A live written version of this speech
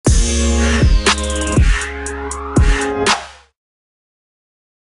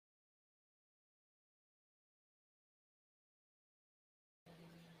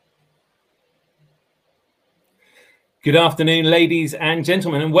Good afternoon, ladies and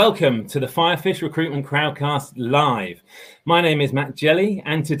gentlemen, and welcome to the Firefish Recruitment Crowdcast Live. My name is Matt Jelly,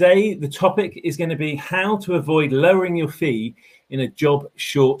 and today the topic is going to be how to avoid lowering your fee in a job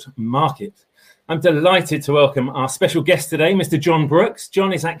short market. I'm delighted to welcome our special guest today, Mr. John Brooks.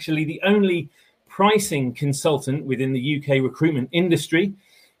 John is actually the only pricing consultant within the UK recruitment industry.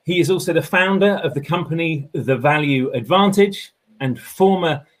 He is also the founder of the company The Value Advantage and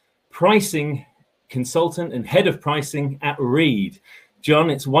former pricing consultant and head of pricing at Reed. John,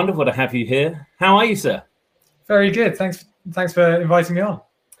 it's wonderful to have you here. How are you, sir? Very good. Thanks for inviting me on.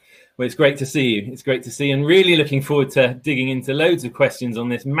 Well, it's great to see you. It's great to see you, and really looking forward to digging into loads of questions on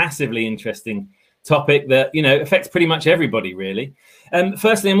this massively interesting topic that, affects pretty much everybody, really.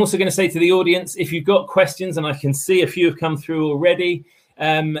 Firstly, I'm also going to say to the audience, if you've got questions, and I can see a few have come through already,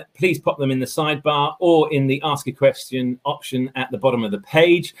 please pop them in the sidebar or in the Ask a Question option at the bottom of the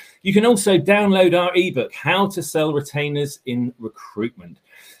page. You can also download our ebook, How to Sell Retainers in Recruitment.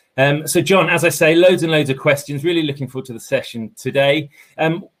 So, John, as I say, loads and loads of questions. Really looking forward to the session today.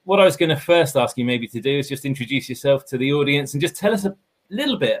 What I was going to first ask you maybe to do is just introduce yourself to the audience and just tell us a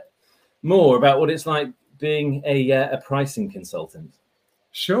little bit more about what it's like being a pricing consultant.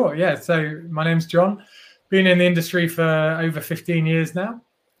 Sure, yeah. So my name's John. Been in the industry for over 15 years now.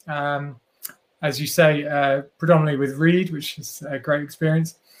 As you say, predominantly with Reed, which is a great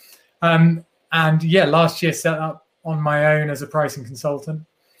experience. And yeah, last year set up on my own as a pricing consultant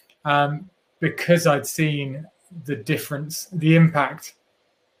because I'd seen the difference, the impact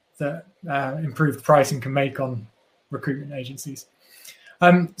that improved pricing can make on recruitment agencies.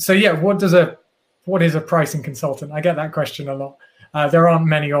 So yeah, what is a pricing consultant? I get that question a lot. There aren't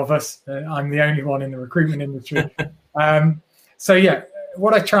many of us. I'm the only one in the recruitment industry. So yeah,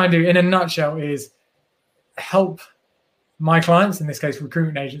 what I try and do in a nutshell is help my clients, in this case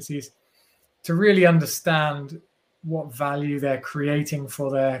recruitment agencies, to really understand what value they're creating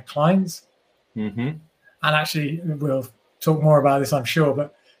for their clients. Mm-hmm. And actually, we'll talk more about this, I'm sure,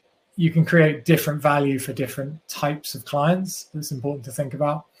 but you can create different value for different types of clients. That's important to think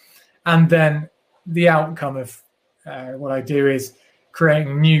about. And then the outcome of what I do is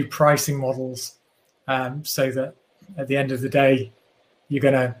creating new pricing models so that at the end of the day, you're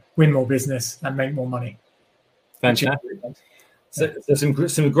going to win more business and make more money. Fantastic. So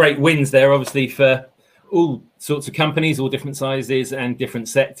some great wins there, obviously, for all sorts of companies, all different sizes and different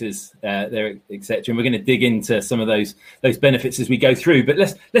sectors there, etc. And we're going to dig into some of those benefits as we go through. But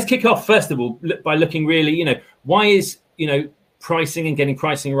let's kick off, first of all, by looking really, why is, pricing and getting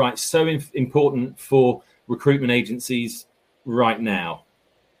pricing right so important for recruitment agencies right now?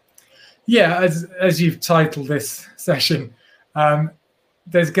 Yeah, as you've titled this session,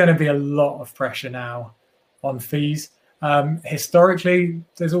 there's going to be a lot of pressure now on fees. Historically,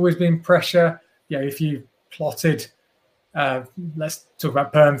 there's always been pressure. If you plotted, let's talk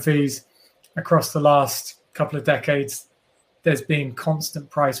about perm fees across the last couple of decades, there's been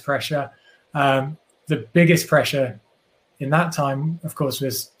constant price pressure. The biggest pressure in that time, of course,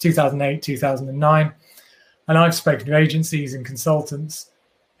 was 2008, 2009. And I've spoken to agencies and consultants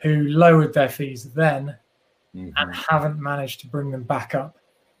who lowered their fees then and haven't managed to bring them back up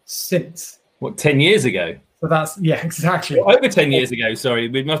since. What, 10 years ago? So that's, yeah, exactly. Over 10 years ago, sorry.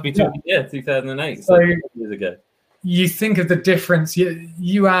 We must be talking, 2008. So 10 years ago. You think of the difference,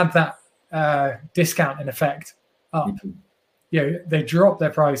 you add that discount in effect up. They dropped their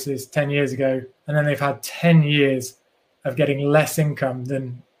prices 10 years ago, and then they've had 10 years of getting less income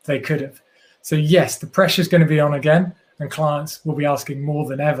than they could have. So yes, the pressure is going to be on again, and clients will be asking more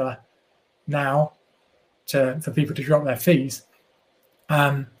than ever now for people to drop their fees.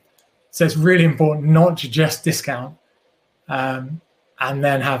 So it's really important not to just discount and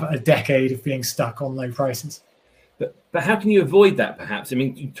then have a decade of being stuck on low prices. But how can you avoid that, perhaps? I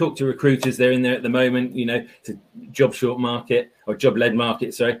mean, you talk to recruiters, they're in there at the moment, it's a job short market or job-led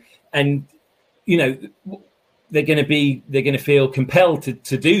market, sorry. And, they're going to feel compelled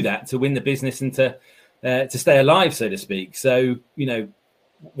to do that, to win the business and to stay alive, so to speak. So,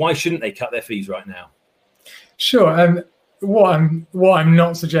 why shouldn't they cut their fees right now? Sure. What I'm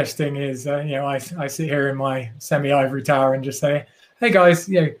not suggesting is, I sit here in my semi-ivory tower and just say, hey guys,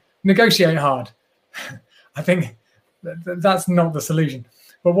 negotiate hard. I think that's not the solution.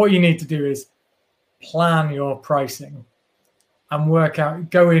 But what you need to do is plan your pricing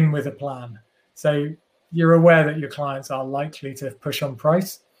and go in with a plan. So you're aware that your clients are likely to push on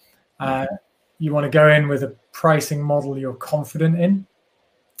price. You want to go in with a pricing model you're confident in.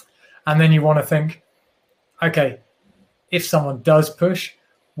 And then you want to think, okay, if someone does push,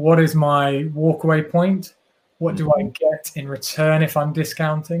 what is my walkaway point? What do I get in return if I'm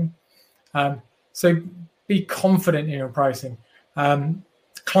discounting? So be confident in your pricing.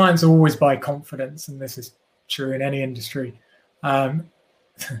 Clients always buy confidence, and this is true in any industry.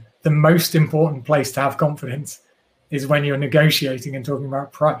 The most important place to have confidence is when you're negotiating and talking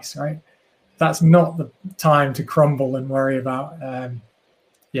about price, right? That's not the time to crumble and worry about,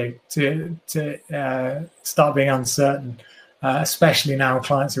 to start being uncertain, especially now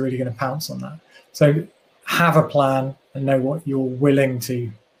clients are really going to pounce on that. So have a plan and know what you're willing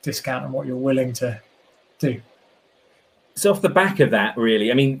to discount and what you're willing to do. So off the back of that,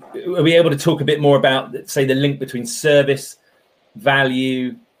 really, I mean, are we able to talk a bit more about, say, the link between service,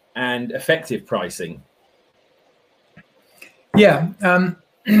 value, and effective pricing? Yeah.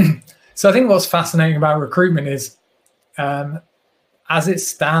 So I think what's fascinating about recruitment is, as it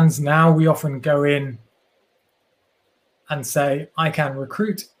stands now, we often go in and say, I can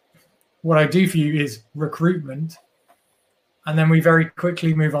recruit. What I do for you is recruitment. And then we very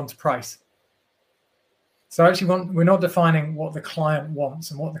quickly move on to price. So actually, we're not defining what the client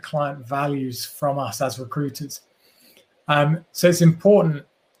wants and what the client values from us as recruiters. So it's important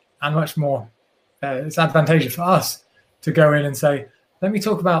and much more, it's advantageous for us to go in and say, let me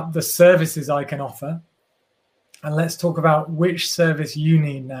talk about the services I can offer. And let's talk about which service you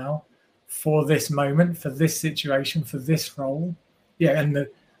need now for this moment, for this situation, for this role. Yeah, and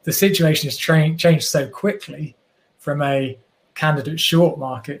the situation has changed so quickly from a candidate short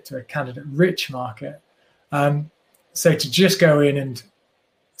market to a candidate rich market. So to just go in and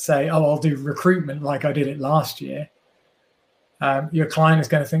say, oh, I'll do recruitment like I did it last year, your client is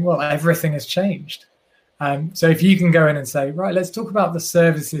going to think, well, everything has changed. So if you can go in and say, right, let's talk about the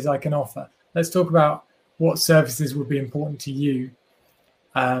services I can offer. Let's talk about what services would be important to you.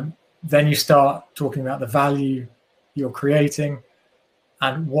 Then you start talking about the value you're creating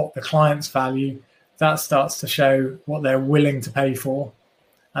and what the clients value. That starts to show what they're willing to pay for.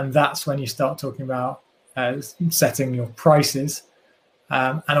 And that's when you start talking about setting your prices.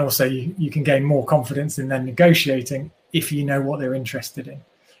 And also you can gain more confidence in then negotiating if you know what they're interested in.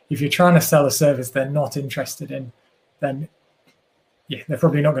 If you're trying to sell a service they're not interested in, then yeah, they're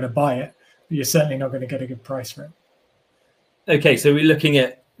probably not going to buy it, but you're certainly not going to get a good price for it. Okay, so we're looking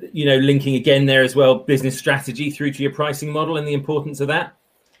at, linking again there as well, business strategy through to your pricing model and the importance of that.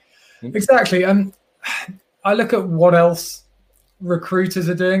 Exactly. I look at what else recruiters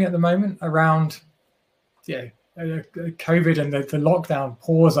are doing at the moment around COVID and the lockdown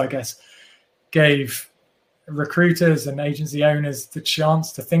pause, I guess, gave recruiters and agency owners the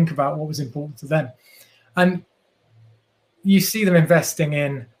chance to think about what was important to them. And you see them investing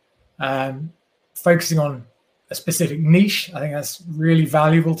in focusing on a specific niche. I think that's really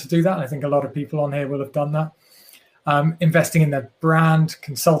valuable to do that. And I think a lot of people on here will have done that. Investing in their brand,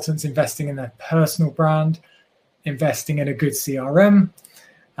 consultants investing in their personal brand, investing in a good CRM,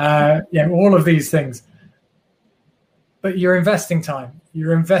 all of these things. But you're investing time,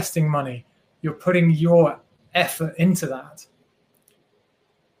 you're investing money, you're putting your effort into that.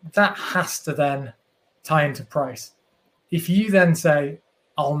 That has to then tie into price. If you then say,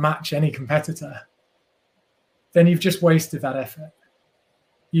 I'll match any competitor, then you've just wasted that effort.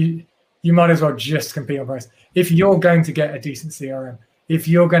 You might as well just compete on price. If you're going to get a decent CRM, if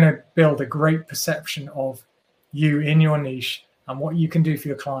you're going to build a great perception of you in your niche and what you can do for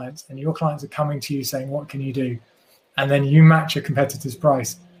your clients, and your clients are coming to you saying, what can you do? And then you match a competitor's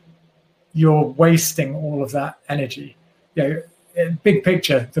price, you're wasting all of that energy. Big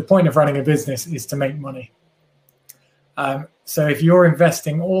picture, the point of running a business is to make money. So if you're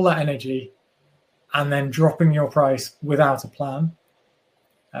investing all that energy and then dropping your price without a plan,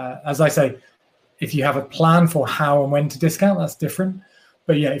 as I say, if you have a plan for how and when to discount, that's different.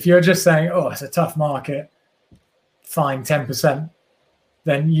 But yeah, if you're just saying, oh, it's a tough market, fine, 10%,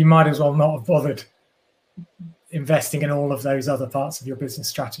 then you might as well not have bothered investing in all of those other parts of your business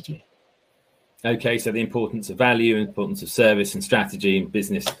strategy. Okay, so the importance of value, importance of service and strategy and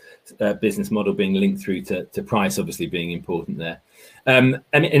business model being linked through to price, obviously being important there. And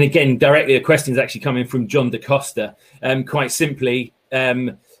again, directly a question is actually coming from John DaCosta. Quite simply,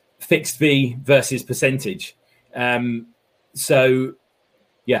 fixed fee versus percentage. John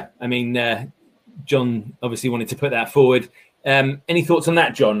obviously wanted to put that forward. Any thoughts on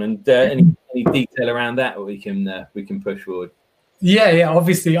that, John? And any detail around that, or we can push forward? Yeah.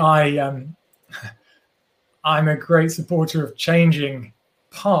 Obviously, I'm a great supporter of changing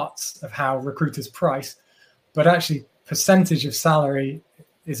parts of how recruiters price, but actually percentage of salary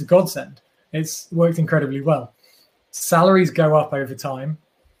is a godsend. It's worked incredibly well. Salaries go up over time,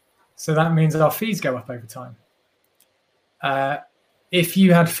 so that means our fees go up over time. If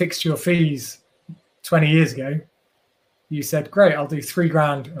you had fixed your fees 20 years ago, you said, great, I'll do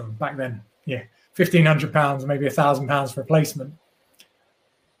 $3,000 back then. Yeah, £1,500, maybe £1,000 for a placement.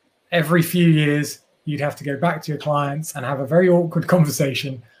 Every few years, you'd have to go back to your clients and have a very awkward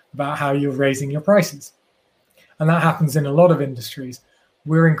conversation about how you're raising your prices. And that happens in a lot of industries.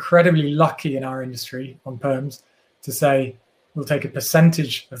 We're incredibly lucky in our industry on perms to say we'll take a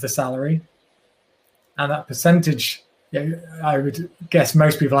percentage of the salary, and that percentage, I would guess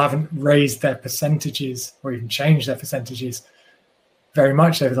most people haven't raised their percentages or even changed their percentages very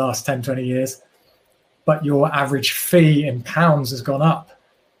much over the last 10, 20 years, but your average fee in pounds has gone up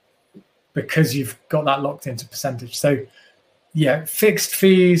because you've got that locked into percentage. So yeah, fixed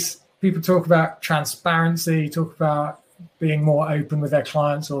fees, people talk about transparency, talk about being more open with their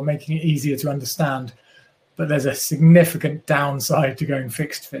clients or making it easier to understand, but there's a significant downside to going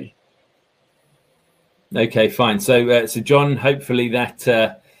fixed fee. Okay, fine. So John, hopefully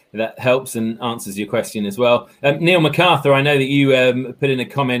that helps and answers your question as well. Neil MacArthur, I know that you put in a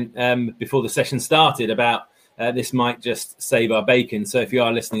comment before the session started about this might just save our bacon. So if you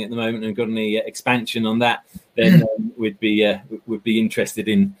are listening at the moment and got any expansion on that, then we'd be interested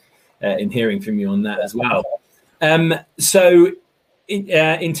in hearing from you on that as well. So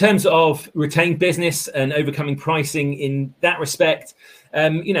in terms of retained business and overcoming pricing in that respect, how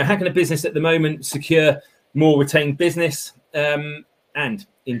can a business at the moment secure more retained business and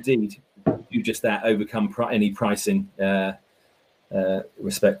indeed do just that, overcome any pricing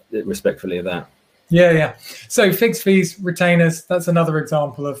respectfully of that? Yeah. So fixed fees, retainers, that's another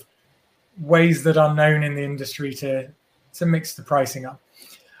example of ways that are known in the industry to mix the pricing up.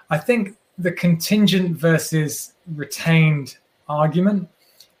 I think the contingent versus retained argument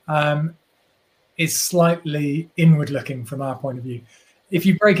is slightly inward looking from our point of view. If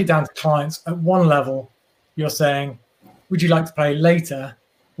you break it down to clients at one level, you're saying, would you like to pay later,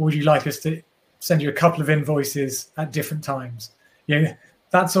 or would you like us to send you a couple of invoices at different times?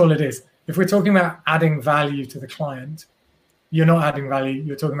 That's all it is. If we're talking about adding value to the client, you're not adding value,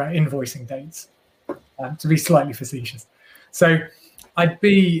 you're talking about invoicing dates, to be slightly facetious. So I'd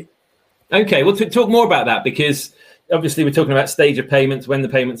be... Okay, well, talk more about that, because obviously we're talking about stage of payments, when the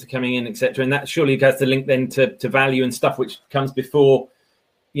payments are coming in, etc. And that surely has to link then to value and stuff which comes before,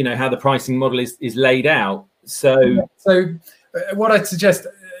 how the pricing model is laid out. So what I'd suggest,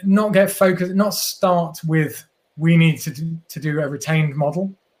 not get focused, not start with we need to do a retained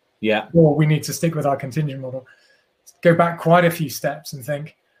model. Yeah. Or we need to stick with our contingent model. Go back quite a few steps and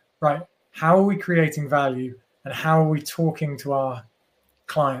think, right, how are we creating value and how are we talking to our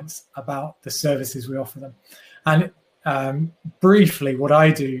clients about the services we offer them? And briefly, what I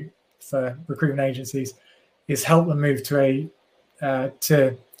do for recruitment agencies is help them move I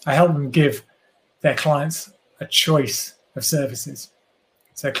help them give their clients a choice of services.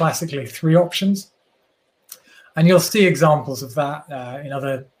 So classically 3 options. And you'll see examples of that in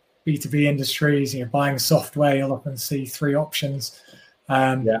other B2B industries. Buying software, you'll often see 3 options.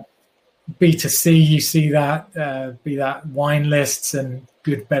 B2C, you see that, be that wine lists and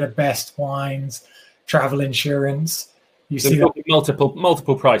good, better, best wines, travel insurance. You see that.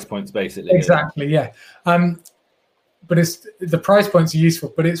 multiple price points, basically. Exactly, yeah. But it's the price points are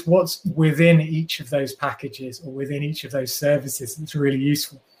useful, but it's what's within each of those packages or within each of those services that's really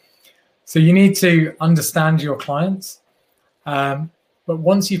useful. So you need to understand your clients. But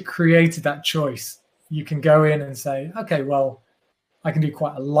once you've created that choice, you can go in and say, okay, well, I can do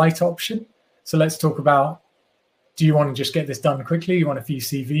quite a light option. So let's talk about, do you want to just get this done quickly? You want a few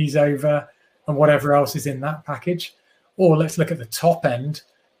CVs over and whatever else is in that package? Or let's look at the top end.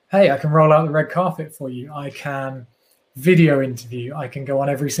 Hey, I can roll out the red carpet for you. I can video interview. I can go on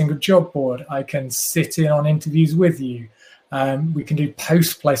every single job board. I can sit in on interviews with you. We can do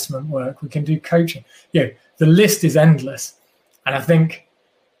post-placement work. We can do coaching. The list is endless. And I think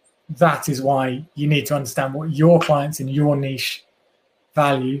that is why you need to understand what your clients in your niche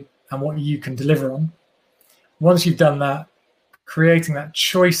value and what you can deliver on. Once you've done that, creating that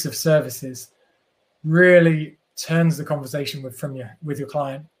choice of services really turns the conversation with your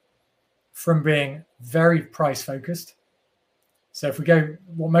client from being very price focused. So if we go,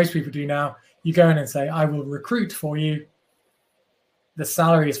 what most people do now, you go in and say, I will recruit for you. The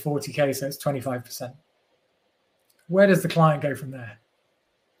salary is 40K, so it's 25%. Where does the client go from there?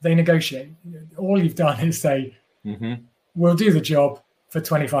 They negotiate. All you've done is say, we'll do the job for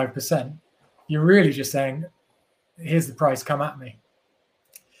 25%. You're really just saying, here's the price, come at me.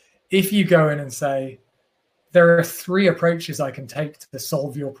 If you go in and say, there are 3 approaches I can take to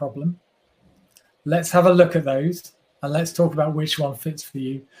solve your problem, let's have a look at those and let's talk about which one fits for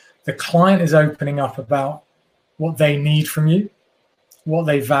you. The client is opening up about what they need from you, what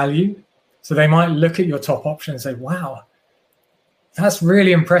they value. So they might look at your top option and say, wow, That's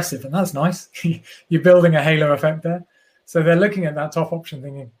really impressive, and that's nice. You're building a halo effect there. So they're looking at that top option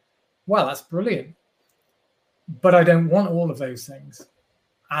thinking, wow, that's brilliant. But I don't want all of those things.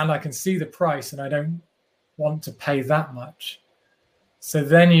 And I can see the price and I don't want to pay that much. So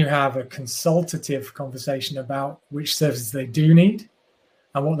then you have a consultative conversation about which services they do need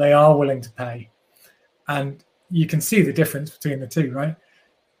and what they are willing to pay. And you can see the difference between the two, right?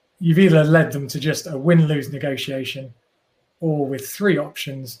 You've either led them to just a win-lose negotiation, or with 3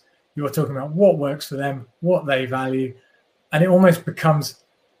 options, you're talking about what works for them, what they value, and it almost becomes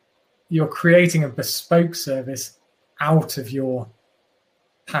you're creating a bespoke service out of your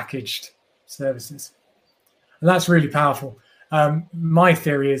packaged services. And that's really powerful. My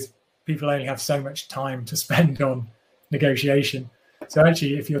theory is people only have so much time to spend on negotiation. So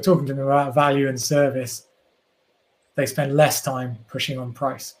actually, if you're talking to them about value and service, they spend less time pushing on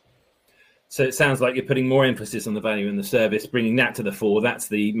price. So it sounds like you're putting more emphasis on the value and the service, bringing that to the fore. That's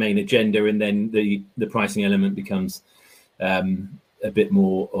the main agenda. And then the pricing element becomes a bit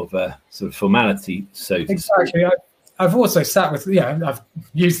more of a sort of formality. So exactly. I've also sat with, I've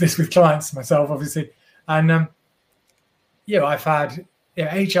used this with clients myself, obviously. And, I've had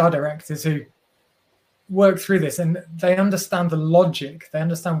HR directors who work through this and they understand the logic. They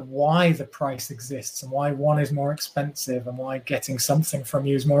understand why the price exists and why one is more expensive and why getting something from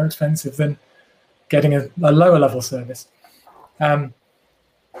you is more expensive than getting a lower level service.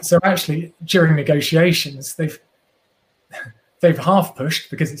 So actually, during negotiations, they've half pushed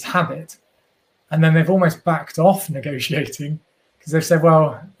because it's habit, and then they've almost backed off negotiating because they've said,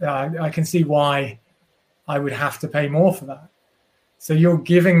 well, I can see why I would have to pay more for that. So you're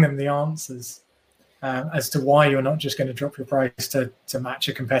giving them the answers as to why you're not just going to drop your price to match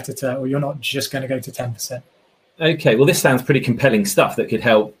a competitor, or you're not just going to go to 10%. Okay, well, this sounds pretty compelling stuff that could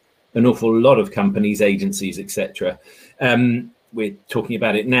help an awful lot of companies, agencies, etc. We're talking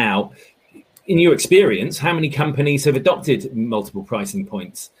about it now. In your experience, how many companies have adopted multiple pricing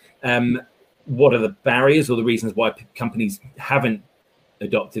points? What are the barriers or the reasons why companies haven't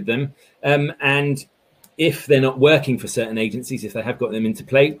adopted them? And if they're not working for certain agencies, if they have got them into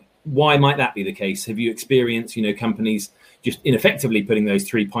play, why might that be the case? Have you experienced, companies just ineffectively putting those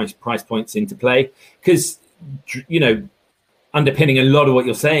 3 price points into play? Because, underpinning a lot of what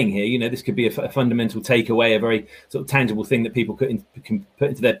you're saying here, this could be a fundamental takeaway, a very sort of tangible thing that people can put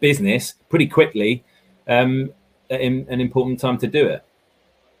into their business pretty quickly, in an important time to do it.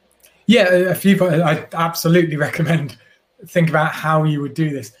 Yeah, I absolutely recommend think about how you would do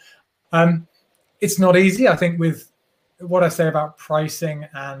this. It's not easy. I think with what I say about pricing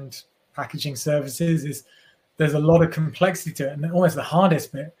and packaging services is there's a lot of complexity to it. And almost the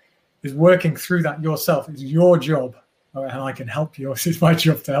hardest bit is working through that yourself. It's your job. And I can help you. It's my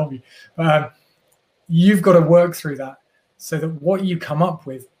job to help you. You've got to work through that so that what you come up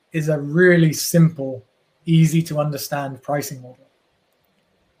with is a really simple, easy to understand pricing model.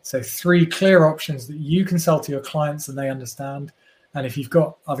 So 3 clear options that you can sell to your clients and they understand. And if you've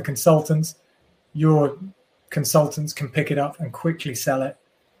got other consultants, your consultants can pick it up and quickly sell it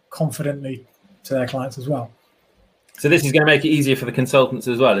confidently to their clients as well. So this is going to make it easier for the consultants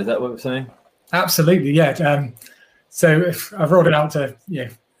as well. Is that what we're saying? Absolutely, yeah. So if I've rolled it out to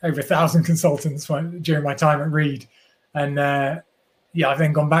over 1,000 consultants during my time at Reed, and I've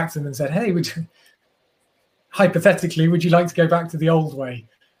then gone back to them and said, "Hey, hypothetically, would you like to go back to the old way?"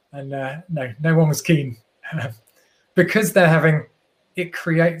 And no one was keen because they're having it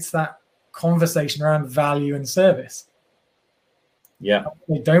creates that conversation around value and service. Yeah,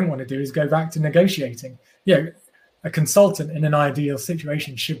 what they don't want to do is go back to negotiating. A consultant in an ideal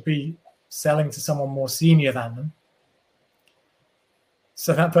situation should be selling to someone more senior than them.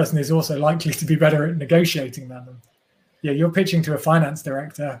 So that person is also likely to be better at negotiating than them. You're pitching to a finance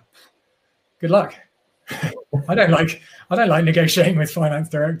director. Good luck. I don't like negotiating with finance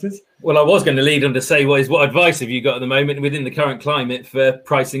directors. Well, I was going to lead on to say, what advice have you got at the moment within the current climate for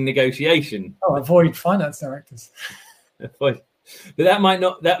pricing negotiation? Oh, avoid finance directors. But that might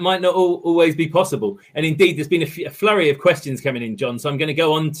not always be possible. And indeed, there's been a flurry of questions coming in, John. So I'm going to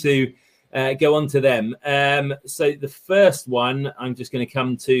go on to them. So the first one I'm just going to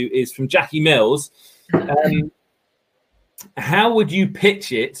come to is from Jackie Mills. How would you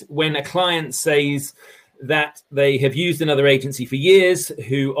pitch it when a client says that they have used another agency for years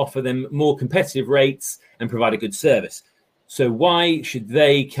who offer them more competitive rates and provide a good service? So why should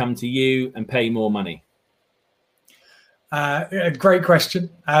they come to you and pay more money? A great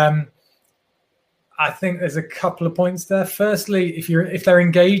question. I think there's a couple of points there. Firstly, if they're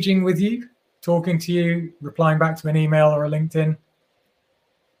engaging with you, talking to you, replying back to an email or a LinkedIn,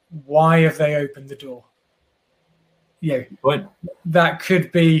 why have they opened the door? that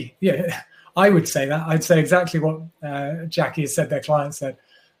could be, I would say that. I'd say exactly what Jackie has said their client said.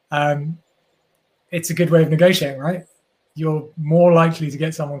 It's a good way of negotiating, right? You're more likely to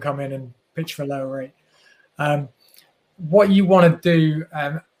get someone come in and pitch for a lower rate. What you want to do,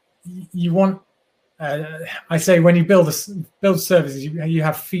 you want, I say when you build services, you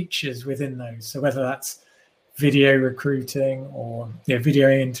have features within those. So whether that's video recruiting or video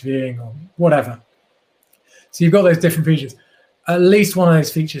interviewing or whatever. So you've got those different features. At least one of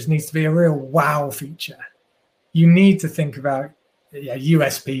those features needs to be a real wow feature. You need to think about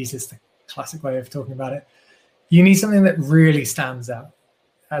USPs is the classic way of talking about it. You need something that really stands out.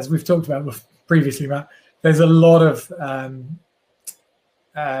 As we've talked about previously, Matt, there's a lot of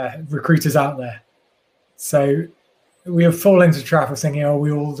recruiters out there. So we have fallen into the trap of thinking,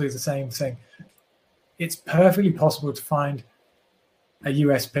 we all do the same thing. It's perfectly possible to find a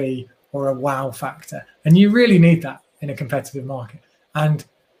USP or a wow factor. And you really need that in a competitive market. And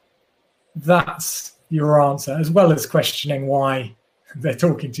that's your answer, as well as questioning why they're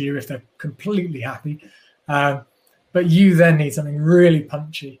talking to you if they're completely happy. But you then need something really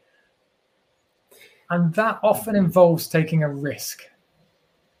punchy. And that often involves taking a risk,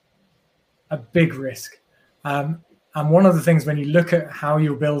 a big risk. And one of the things when you look at how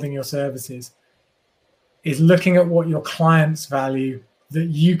you're building your services is looking at what your clients value that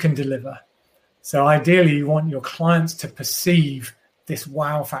you can deliver. So ideally, you want your clients to perceive this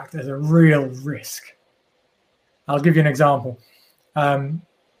wow factor as a real risk. I'll give you an example. I'm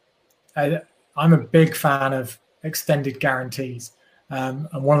a big fan of extended guarantees. And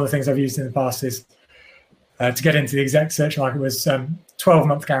one of the things I've used in the past is to get into the exec search market was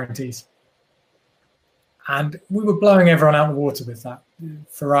 12-month guarantees. And we were blowing everyone out of the water with that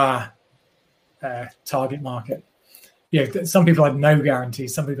for our target market. Some people had no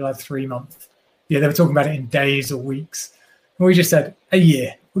guarantees. Some people had 3 months. They were talking about it in days or weeks. And we just said, a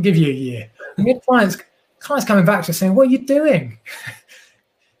year. We'll give you a year. And we had clients coming back to us saying, what are you doing?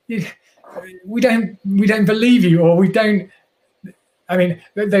 We don't believe you, or we don't. I mean,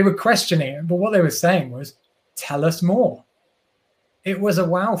 they were questioning it, but what they were saying was, tell us more. It was a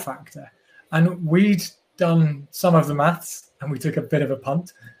wow factor. And we'd done some of the maths and we took a bit of a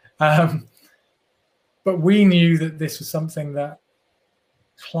punt. But we knew that this was something that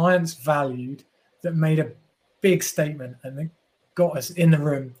clients valued, that made a big statement and that got us in the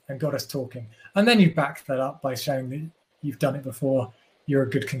room and got us talking. And then you back that up by showing that you've done it before, you're a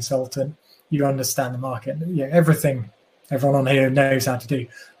good consultant, you understand the market. Everything everyone on here knows how to do.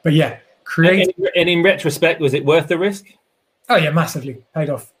 But create. And in retrospect, was it worth the risk? Oh yeah, massively. Paid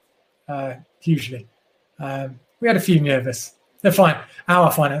off hugely. We had a few nervous. They're fine.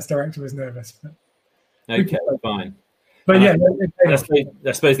 Our finance director was nervous. But okay, fine. But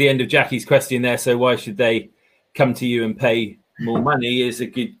I suppose the end of Jackie's question there. So why should they come to you and pay more money is a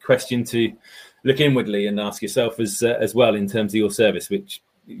good question to look inwardly and ask yourself as well in terms of your service, which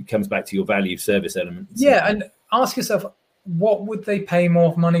comes back to your value service element. So. Yeah, and ask yourself, what would they pay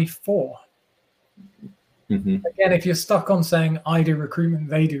more money for? Mm-hmm. Again, if you're stuck on saying, I do recruitment,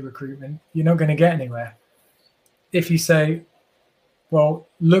 they do recruitment, you're not going to get anywhere. If you say, well,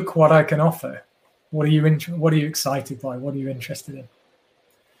 look what I can offer. What are you excited by? What are you interested in?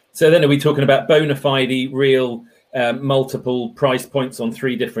 So then are we talking about bona fide, real multiple price points on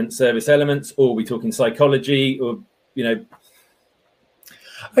 3 different service elements, or are we talking psychology or,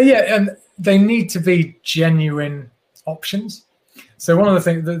 and they need to be genuine options. So one of the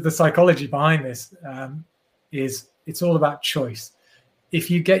things, the psychology behind this is it's all about choice.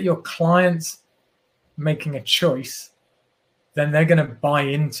 If you get your clients making a choice, then they're going to buy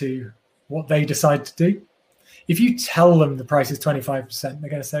into what they decide to do. If you tell them the price is 25%, they're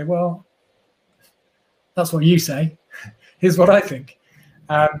going to say, well, that's what you say. Here's what I think.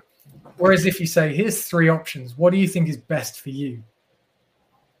 Whereas if you say, here's 3 options, what do you think is best for you?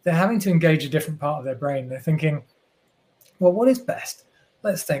 They're having to engage a different part of their brain. They're thinking, well, what is best?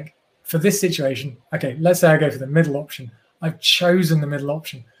 Let's think. For this situation, okay, let's say I go for the middle option. I've chosen the middle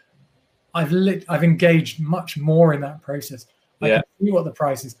option. I've engaged much more in that process. I can see what the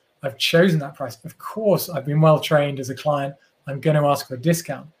price is. I've chosen that price. Of course, I've been well trained as a client. I'm going to ask for a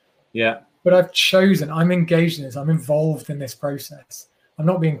discount. Yeah. But I've chosen, I'm engaged in this. I'm involved in this process. I'm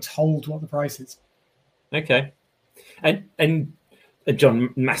not being told what the price is. Okay. And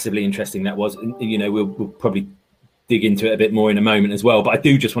John, massively interesting that was. We'll probably dig into it a bit more in a moment as well. But I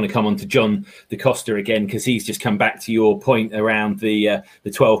do just want to come on to John DaCosta again, because he's just come back to your point around the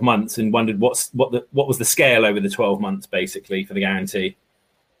 12 months and wondered what was the scale over the 12 months basically for the guarantee.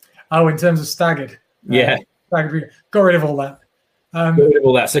 Oh, in terms of staggered. Yeah. Staggered, got rid of all that.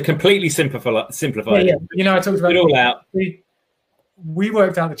 All that. So completely simplified. Yeah. You know, I talked about it all out. We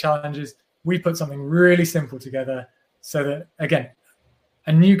worked out the challenges. We put something really simple together so that, again,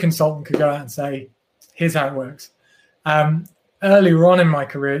 a new consultant could go out and say, here's how it works. Earlier on in my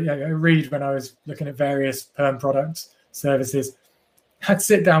career, at Reed, when I was looking at various perm products, services, I'd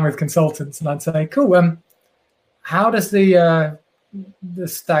sit down with consultants and I'd say, cool, how does the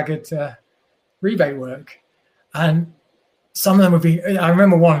staggered rebate work? And some of them would be, I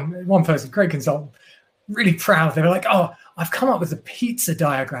remember one person, great consultant, really proud. They were like, oh, I've come up with a pizza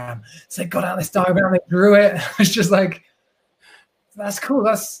diagram. So they got out this diagram, they drew it. I was just like, that's cool.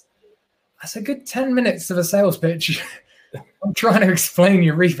 That's a good 10 minutes of a sales pitch. I'm trying to explain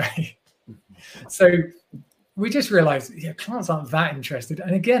your rebate. So we just realized, clients aren't that interested.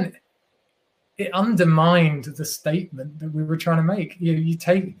 And again, it undermined the statement that we were trying to make.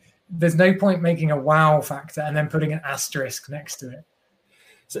 There's no point making a wow factor and then putting an asterisk next to it.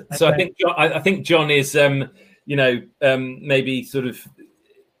 So I think John is, maybe sort of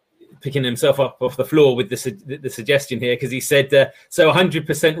picking himself up off the floor with the suggestion here, because he said, so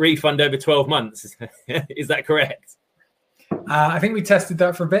 100% refund over 12 months. Is that correct? I think we tested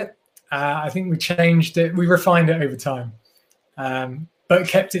that for a bit. I think we changed it. We refined it over time, but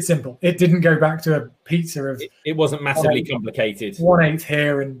kept it simple. It didn't go back to a pizza of... It wasn't massively complicated. 1/8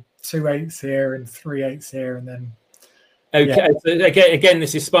 here and 2/8 here and 3/8 here, and then... Okay, yeah. So again,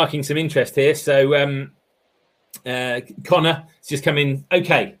 this is sparking some interest here. So Connor has just come in.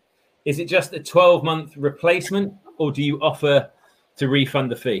 Okay, is it just a 12-month replacement, or do you offer to refund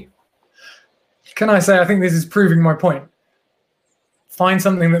the fee? Can I say, I think this is proving my point. Find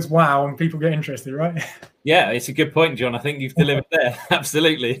something that's wow and people get interested, right? Yeah, it's a good point, John. I think you've delivered there.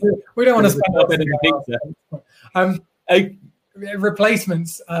 Absolutely. We don't want to spend pizza.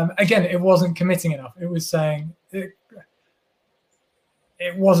 Replacements, again, it wasn't committing enough. It was saying it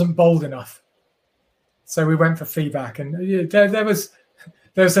wasn't bold enough. So we went for feedback, and there was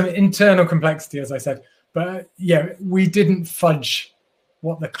some internal complexity, as I said. But we didn't fudge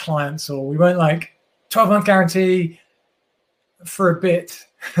what the client saw. We weren't like 12-month guarantee for a bit,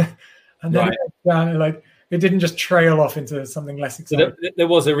 and then it didn't just trail off into something less exciting. So there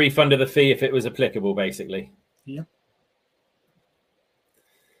was a refund of the fee if it was applicable, basically. Yeah.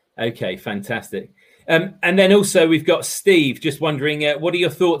 Okay, fantastic. And then also we've got Steve just wondering, what are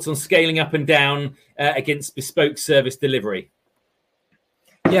your thoughts on scaling up and down against bespoke service delivery?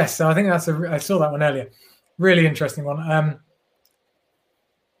 Yes, so I think I saw that one earlier. Really interesting one.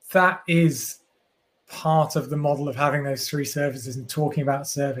 That is part of the model of having those three services and talking about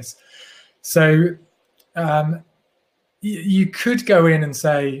service. So you could go in and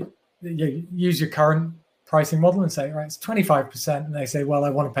say, use your current pricing model and say, right, it's 25%. And they say, well, I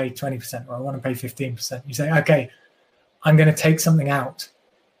want to pay 20% or I want to pay 15%. You say, okay, I'm going to take something out.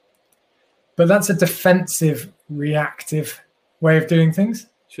 But that's a defensive, reactive way of doing things.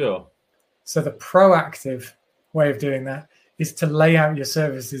 Sure. So the proactive way of doing that is to lay out your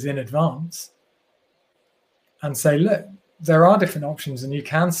services in advance and say, look, there are different options and you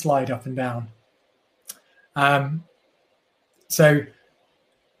can slide up and down. So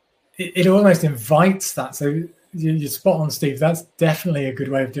it almost invites that. So you're spot on, Steve. That's definitely a good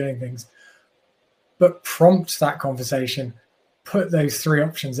way of doing things. But prompt that conversation, put those three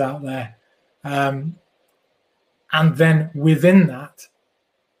options out there. And then within that,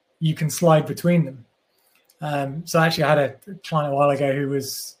 you can slide between them. So actually, I had a client a while ago who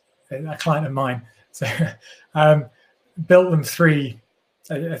was a client of mine. So built them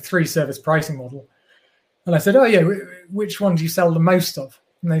a three-service pricing model. And I said, oh, yeah, which one do you sell the most of?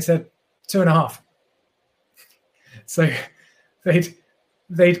 And they said, 2.5. So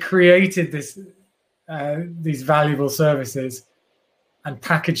they'd created these valuable services and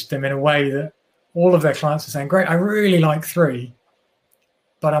packaged them in a way that all of their clients were saying, great, I really like 3,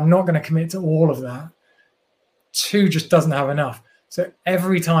 but I'm not going to commit to all of that. 2 just doesn't have enough. So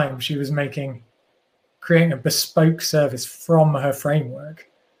every time she was creating a bespoke service from her framework.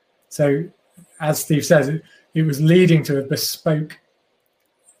 So as Steve says, it was leading to a bespoke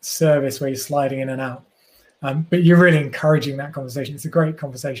service where you're sliding in and out. But you're really encouraging that conversation. It's a great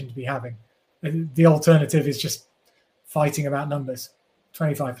conversation to be having. The alternative is just fighting about numbers,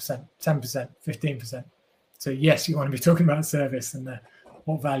 25%, 10%, 15%. So yes, you want to be talking about service and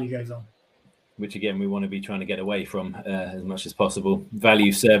what value goes on. Which again, we want to be trying to get away from as much as possible.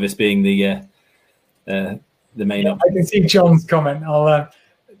 Value service being the main option. I can see John's comment.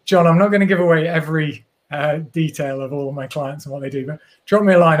 John, I'm not going to give away every detail of all of my clients and what they do, but drop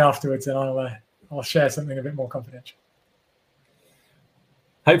me a line afterwards and I'll share something a bit more confidential.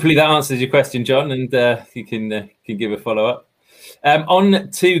 Hopefully that answers your question, John, and you can give a follow-up. On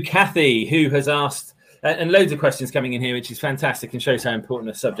to Kathy, who has asked, and loads of questions coming in here, which is fantastic and shows how important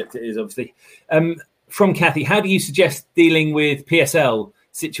a subject it is, obviously. From Kathy, how do you suggest dealing with PSL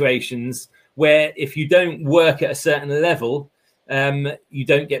situations where if you don't work at a certain level, you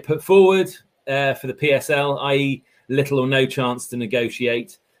don't get put forward for the PSL, i.e. little or no chance to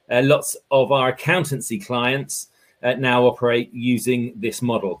negotiate? Lots of our accountancy clients now operate using this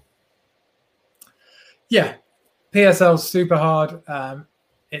model. Yeah, PSL is super hard.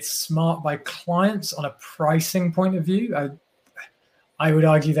 It's smart by clients on a pricing point of view. I would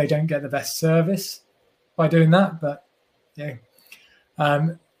argue they don't get the best service by doing that, but yeah,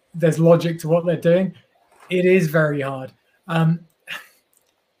 there's logic to what they're doing. It is very hard. I'd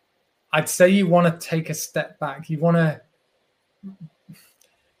say you want to take a step back.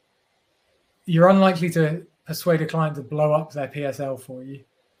 You're unlikely to persuade a client to blow up their PSL for you.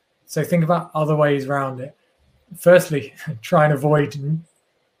 So think about other ways around it. Firstly, try and avoid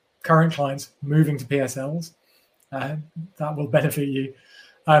current clients moving to PSLs. That will benefit you.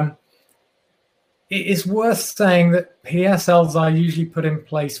 It is worth saying that PSLs are usually put in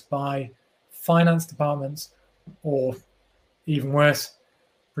place by finance departments or even worse,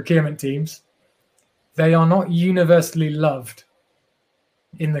 procurement teams. They are not universally loved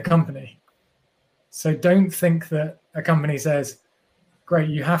in the company. So don't think that a company says, great,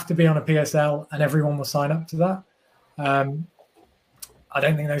 you have to be on a PSL and everyone will sign up to that. I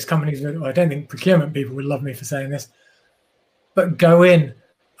don't think those companies would, or I don't think procurement people would love me for saying this, but go in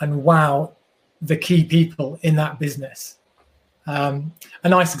and wow the key people in that business. A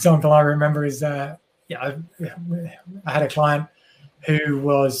nice example I remember is, I had a client who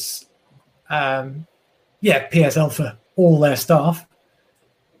was, PSL for all their staff.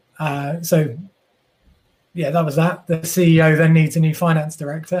 That was that. The CEO then needs a new finance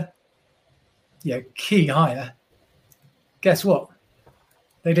director. Yeah, key hire. Guess what?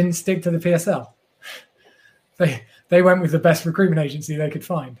 They didn't stick to the PSL. They went with the best recruitment agency they could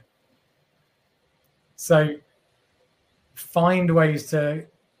find. So find ways to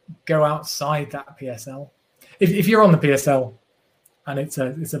go outside that PSL. If you're on the PSL and it's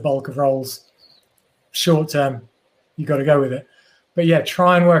a bulk of roles, short term, you got to go with it. But yeah,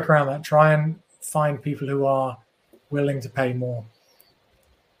 try and work around that. Try and find people who are willing to pay more.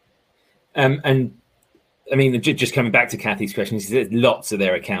 And I mean, just coming back to Kathy's question, lots of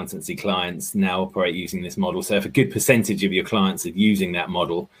their accountancy clients now operate using this model. So if a good percentage of your clients are using that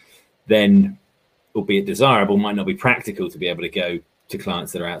model, then, albeit desirable, might not be practical to be able to go to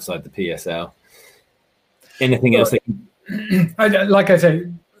clients that are outside the PSL. Anything else? Like I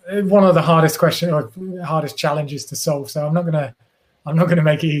say, one of the hardest questions or hardest challenges to solve. So I'm not going to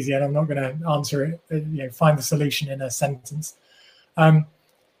make it easy, and I'm not going to answer it. Find the solution in a sentence.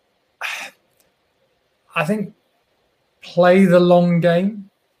 I think play the long game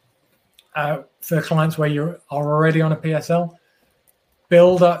for clients where you are already on a PSL.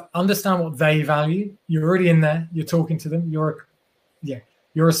 Build up, understand what they value. You're already in there. You're talking to them. You're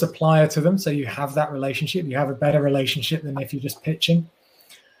a supplier to them, so you have that relationship. You have a better relationship than if you're just pitching.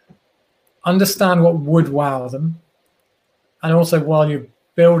 Understand what would wow them. And also, while you're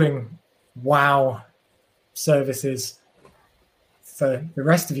building wow services for the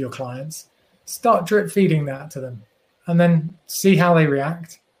rest of your clients, start drip feeding that to them and then see how they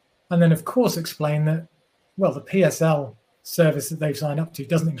react. And then, of course, explain that, well, the PSL service that they've signed up to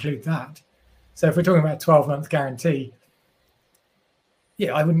doesn't include that. So if we're talking about a 12-month guarantee,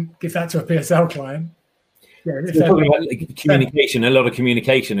 I wouldn't give that to a PSL client. You're talking about communication, a lot of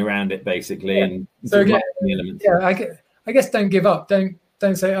communication around it, basically. Yeah. And so again, I guess don't give up. Don't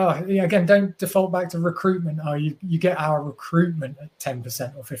say, again, don't default back to recruitment. You get our recruitment at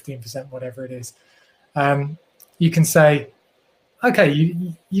 10% or 15%, whatever it is. You can say, okay,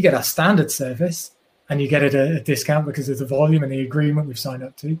 you get our standard service and you get it at a discount because of the volume and the agreement we've signed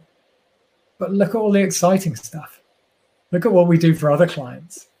up to. But look at all the exciting stuff. Look at what we do for other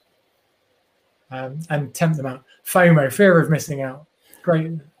clients. And tempt them out. FOMO, fear of missing out.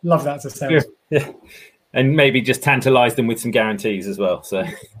 Great. Love that as a sales. Yeah. And maybe just tantalize them with some guarantees as well. So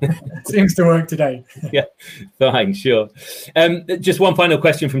seems to work today. Yeah, fine, sure. Just one final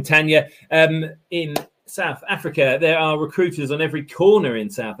question from Tanya. In South Africa, there are recruiters on every corner in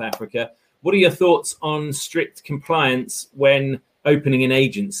South Africa. What are your thoughts on strict compliance when opening an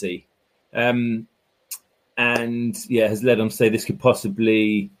agency? And has led on to say this could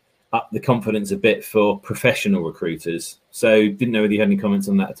possibly up the confidence a bit for professional recruiters. So didn't know whether you had any comments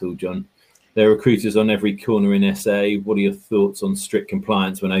on that at all, John. There are recruiters on every corner in SA. What are your thoughts on strict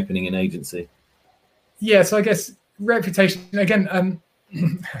compliance when opening an agency? Yeah, so I guess reputation, again,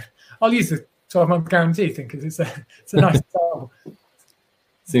 I'll use the 12-month guarantee thing because it's a nice example.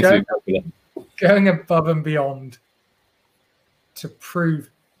 Seems to be popular. Going above and beyond to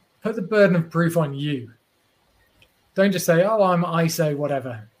put the burden of proof on you. Don't just say, oh, I'm ISO,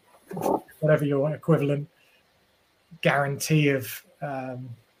 whatever your equivalent guarantee of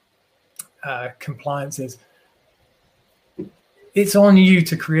compliance is. It's on you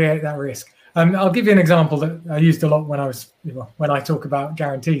to create that risk. I'll give you an example that I used a lot when I talk about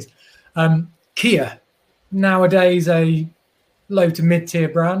guarantees. Kia, nowadays a low to mid-tier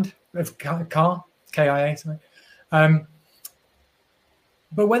brand of car, KIA, sorry.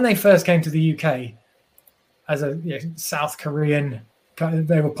 But when they first came to the UK as a South Korean,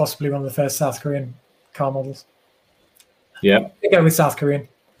 they were possibly one of the first South Korean car models. Yeah, they go with South Korean,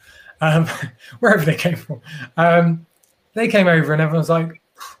 wherever they came from. They came over and everyone's like,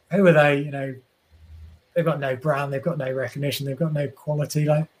 who are they? They've got no brand, they've got no recognition, they've got no quality.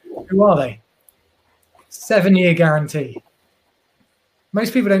 Like, who are they? 7-year guarantee.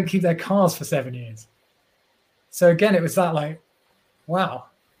 Most people don't keep their cars for 7 years. So again, it was that like, wow,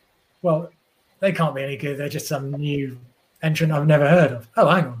 well, they can't be any good. They're just some new entrant I've never heard of. Oh,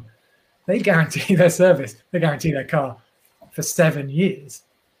 hang on. They guarantee their service. They guarantee their car for 7 years.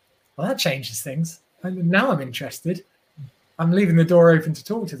 Well, that changes things. And now I'm interested. I'm leaving the door open to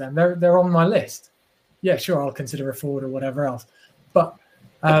talk to them. They're on my list. Yeah, sure, I'll consider a Ford or whatever else. But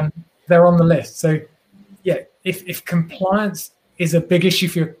they're on the list. So, yeah, if compliance is a big issue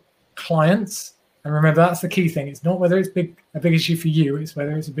for your clients, and remember, that's the key thing. It's not whether it's a big issue for you, it's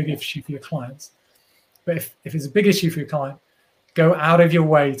whether it's a big issue for your clients. But if it's a big issue for your client, go out of your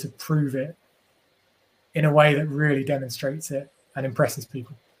way to prove it in a way that really demonstrates it and impresses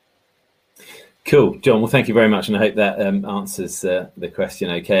people. Cool, John. Well, thank you very much, and I hope that answers the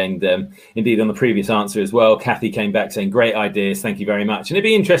question okay. And indeed, on the previous answer as well, Kathy came back saying, great ideas, thank you very much. And it'd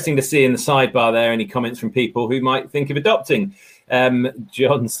be interesting to see in the sidebar there any comments from people who might think of adopting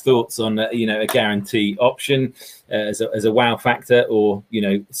John's thoughts on a guarantee option as a wow factor, or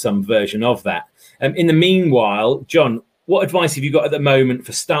some version of that. In the meanwhile, John, what advice have you got at the moment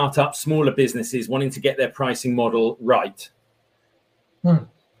for startups, smaller businesses wanting to get their pricing model right?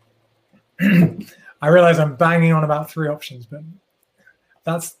 I realize I'm banging on about 3 options, but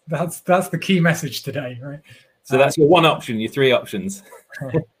that's the key message today, right? So that's your one option, your 3 options.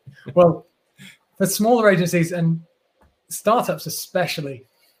 Well, for smaller agencies and startups especially,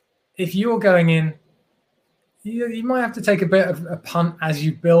 if you're going in, you might have to take a bit of a punt as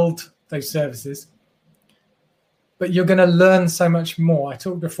you build those services, but you're going to learn so much more. I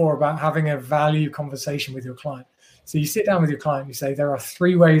talked before about having a value conversation with your client. So you sit down with your client, you say, there are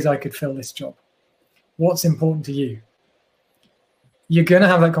 3 ways I could fill this job. What's important to you? You're going to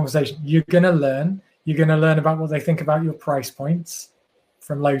have that conversation. You're going to learn. You're going to learn about what they think about your price points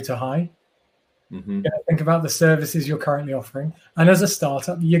from low to high. Mm-hmm. You're going to think about the services you're currently offering. And as a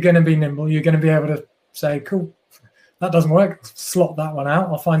startup, you're going to be nimble. You're going to be able to say, cool, that doesn't work. Slot that one out.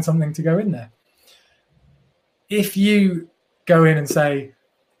 I'll find something to go in there. If you go in and say,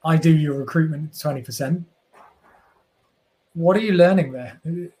 I do your recruitment 20%, what are you learning there?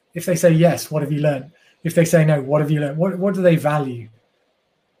 If they say yes, what have you learned? If they say no, what have you learned? What do they value?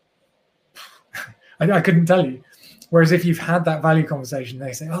 I couldn't tell you. Whereas if you've had that value conversation,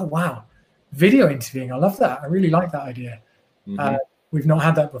 they say, oh, wow, video interviewing, I love that. I really like that idea. Mm-hmm. We've not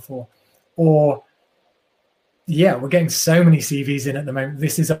had that before. Or, yeah, we're getting so many CVs in at the moment.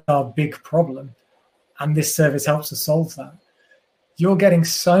 This is our big problem. And this service helps us solve that. You're getting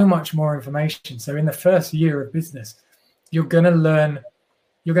so much more information. So in the first year of business, you're going to learn,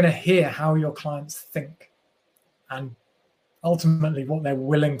 you're going to hear how your clients think and ultimately what they're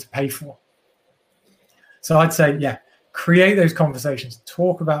willing to pay for. So I'd say, yeah, create those conversations,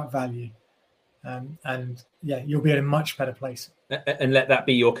 talk about value, and yeah, you'll be in a much better place. And let that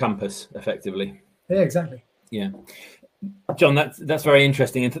be your compass, effectively. Yeah, exactly. Yeah. John, that's very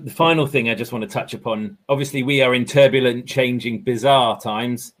interesting. And the final thing I just want to touch upon, obviously we are in turbulent, changing, bizarre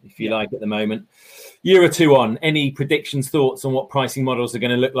times, if you like, at the moment. Year or 2 on, any predictions, thoughts on what pricing models are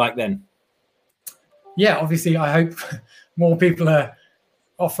going to look like then? Yeah, obviously, I hope more people are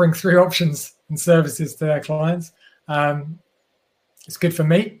offering 3 options and services to their clients. It's good for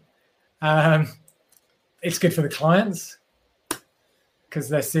me. It's good for the clients because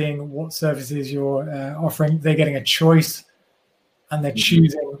they're seeing what services you're offering. They're getting a choice and they're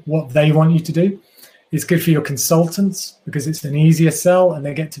choosing what they want you to do. It's good for your consultants because it's an easier sell and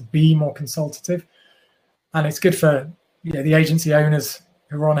they get to be more consultative. And it's good for the agency owners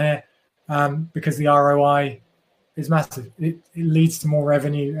who are on here because the ROI is massive. It leads to more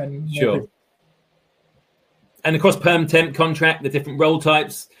revenue and more sure. And of course, perm, temp, contract, the different role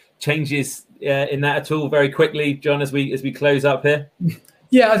types, changes in that at all very quickly, John, as we close up here?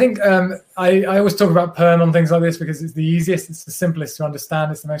 Yeah, I think I always talk about perm on things like this because it's the easiest, it's the simplest to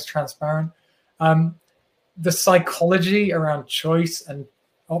understand, it's the most transparent. The psychology around choice and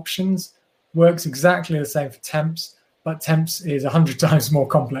options works exactly the same for temps, but temps is 100 times more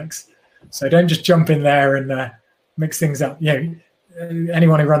complex. So don't just jump in there and mix things up.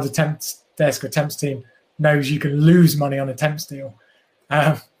 Anyone who runs a temps desk or temps team knows you can lose money on a temps deal.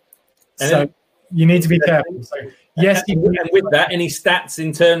 So you need to be careful. So yes, and with that, any stats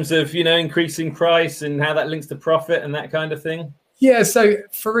in terms of increasing price and how that links to profit and that kind of thing? Yeah, so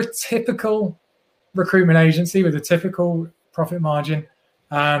for a typical recruitment agency with a typical profit margin,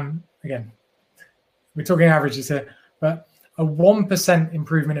 again, we're talking averages here, but a 1%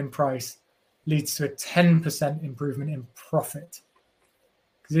 improvement in price leads to a 10% improvement in profit.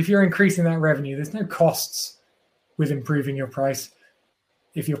 Because if you're increasing that revenue, there's no costs with improving your price.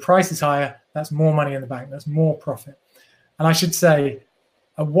 If your price is higher, that's more money in the bank, that's more profit. And I should say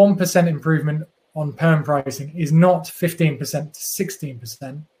a 1% improvement on perm pricing is not 15% to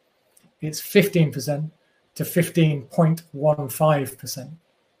 16%. It's 15% to 15.15%.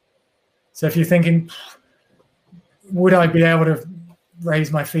 So if you're thinking, would I be able to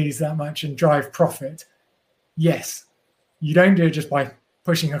raise my fees that much and drive profit? Yes. You don't do it just by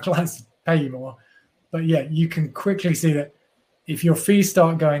pushing your clients to pay you more. But yeah, you can quickly see that if your fees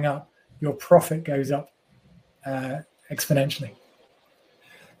start going up, your profit goes up exponentially.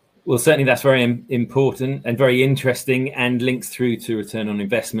 Well, certainly that's very important and very interesting and links through to return on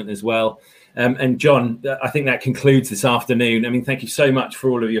investment as well. And John, I think that concludes this afternoon. I mean, thank you so much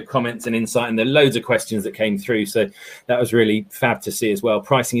for all of your comments and insight, and there are loads of questions that came through. So that was really fab to see as well.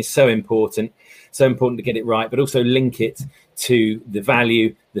 Pricing is so important to get it right, but also link it to the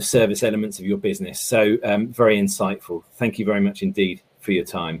value, the service elements of your business. So very insightful. Thank you very much indeed for your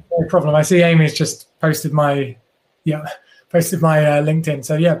time. No problem. I see Amy's just posted my LinkedIn.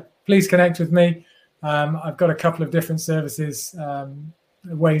 So yeah, please connect with me. I've got a couple of different services,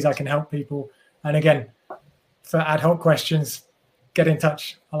 ways I can help people. And again, for ad hoc questions, get in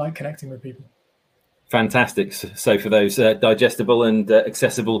touch. I like connecting with people. Fantastic. So for those digestible and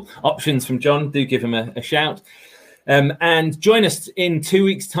accessible options from John, do give him a shout. And join us in 2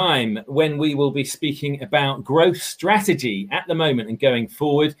 weeks' time when we will be speaking about growth strategy at the moment and going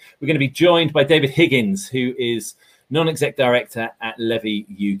forward. We're going to be joined by David Higgins, who is non-exec director at Levy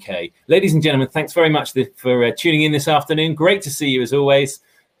UK. Ladies and gentlemen, thanks very much for tuning in this afternoon. Great to see you as always.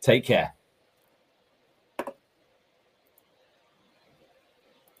 Take care.